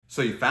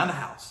So you found a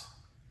house,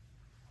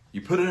 you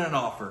put in an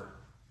offer,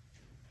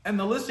 and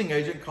the listing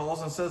agent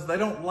calls and says they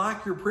don't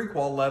like your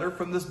pre-qual letter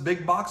from this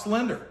big box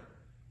lender.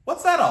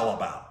 What's that all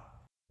about?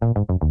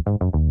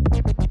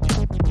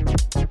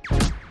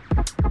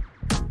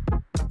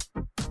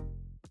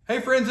 Hey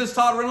friends, it's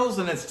Todd Reynolds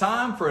and it's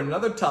time for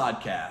another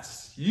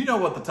Toddcast. You know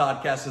what the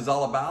Toddcast is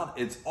all about.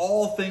 It's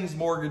all things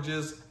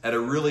mortgages at a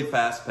really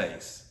fast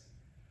pace.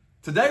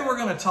 Today we're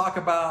going to talk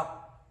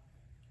about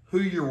who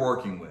you're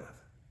working with.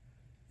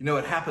 You know,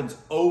 it happens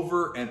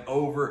over and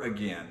over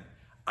again.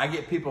 I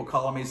get people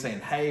calling me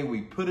saying, hey,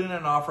 we put in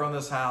an offer on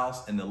this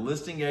house and the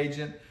listing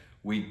agent,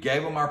 we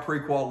gave them our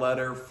pre-qual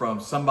letter from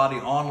somebody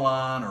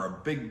online or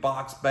a big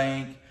box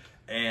bank,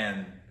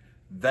 and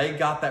they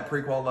got that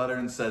pre-qual letter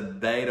and said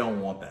they don't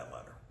want that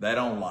letter. They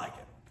don't like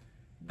it.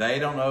 They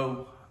don't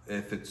know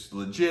if it's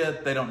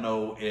legit. They don't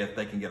know if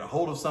they can get a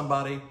hold of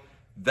somebody.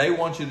 They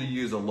want you to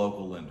use a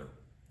local lender.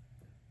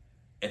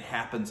 It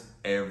happens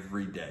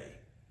every day.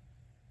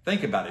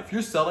 Think about it. If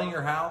you're selling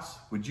your house,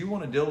 would you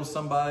want to deal with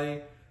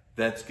somebody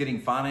that's getting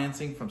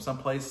financing from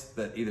someplace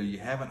that either you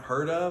haven't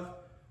heard of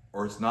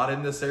or it's not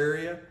in this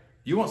area?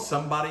 You want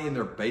somebody in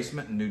their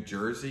basement in New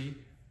Jersey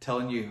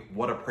telling you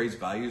what appraised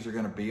values are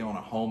going to be on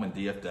a home in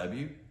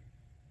DFW?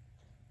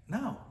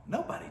 No,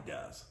 nobody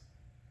does.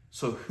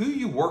 So who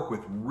you work with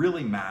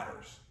really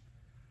matters.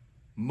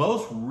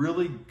 Most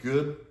really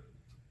good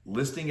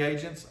listing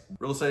agents,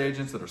 real estate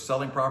agents that are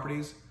selling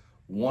properties,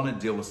 want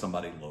to deal with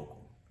somebody local.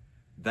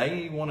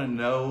 They want to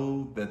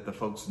know that the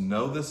folks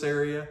know this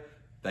area.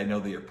 They know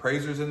the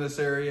appraisers in this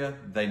area.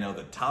 They know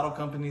the title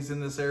companies in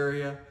this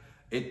area.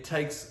 It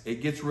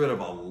gets rid of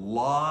a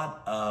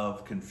lot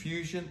of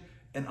confusion.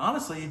 And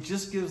honestly, it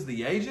just gives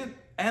the agent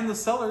and the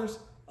sellers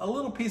a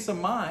little peace of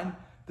mind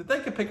that they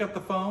could pick up the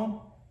phone,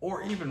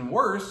 or even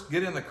worse,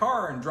 get in the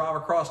car and drive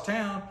across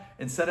town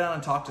and sit down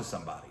and talk to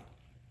somebody.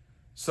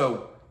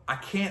 So I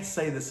can't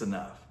say this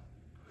enough.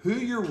 Who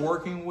you're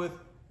working with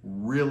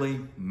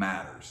really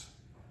matters.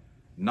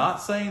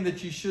 Not saying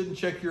that you shouldn't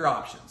check your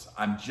options.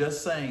 I'm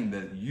just saying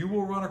that you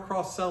will run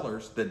across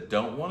sellers that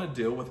don't want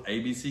to deal with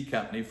ABC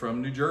company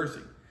from New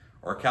Jersey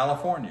or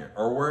California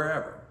or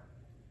wherever.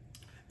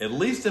 At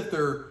least if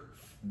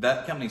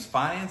that company's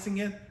financing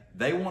it,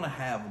 they want to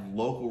have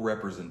local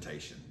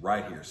representation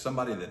right here,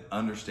 somebody that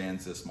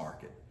understands this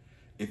market.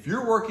 If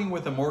you're working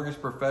with a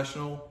mortgage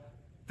professional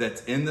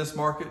that's in this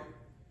market,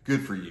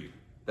 good for you.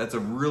 That's a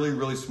really,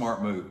 really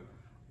smart move.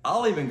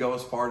 I'll even go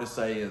as far to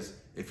say is,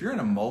 if you're in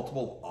a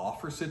multiple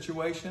offer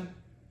situation,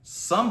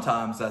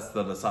 sometimes that's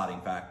the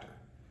deciding factor.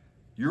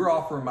 Your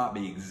offer might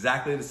be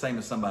exactly the same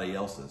as somebody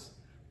else's,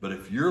 but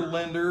if your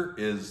lender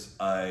is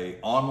an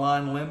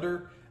online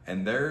lender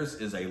and theirs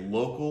is a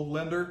local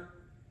lender,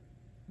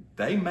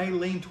 they may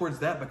lean towards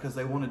that because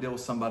they want to deal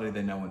with somebody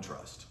they know and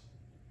trust.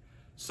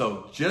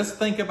 So just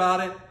think about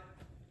it.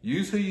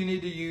 Use who you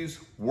need to use.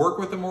 Work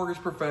with a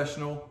mortgage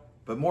professional,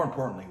 but more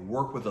importantly,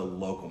 work with a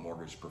local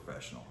mortgage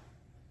professional.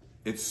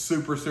 It's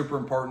super, super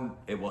important.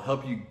 It will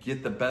help you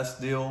get the best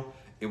deal.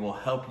 It will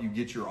help you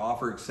get your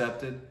offer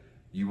accepted.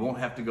 You won't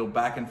have to go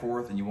back and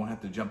forth, and you won't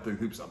have to jump through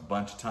hoops a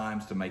bunch of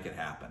times to make it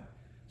happen.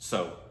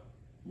 So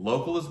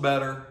local is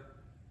better.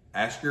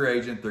 Ask your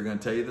agent. They're going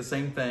to tell you the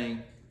same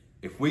thing.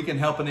 If we can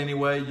help in any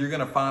way, you're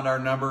going to find our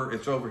number.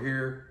 It's over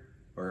here,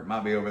 or it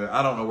might be over there.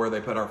 I don't know where they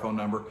put our phone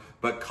number,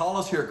 but call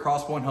us here at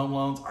Crosspoint Home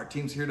Loans. Our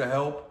team's here to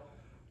help.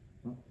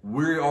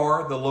 We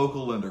are the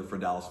local lender for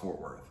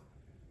Dallas-Fort Worth.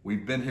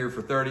 We've been here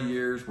for 30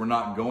 years. We're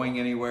not going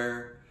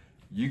anywhere.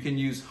 You can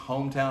use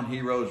hometown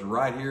heroes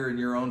right here in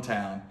your own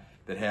town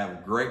that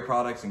have great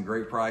products and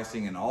great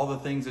pricing and all the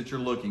things that you're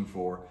looking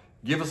for.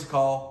 Give us a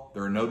call.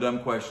 There are no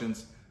dumb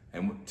questions.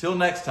 And until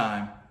next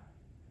time,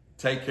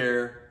 take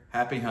care,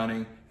 happy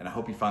hunting, and I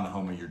hope you find the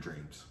home of your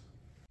dreams.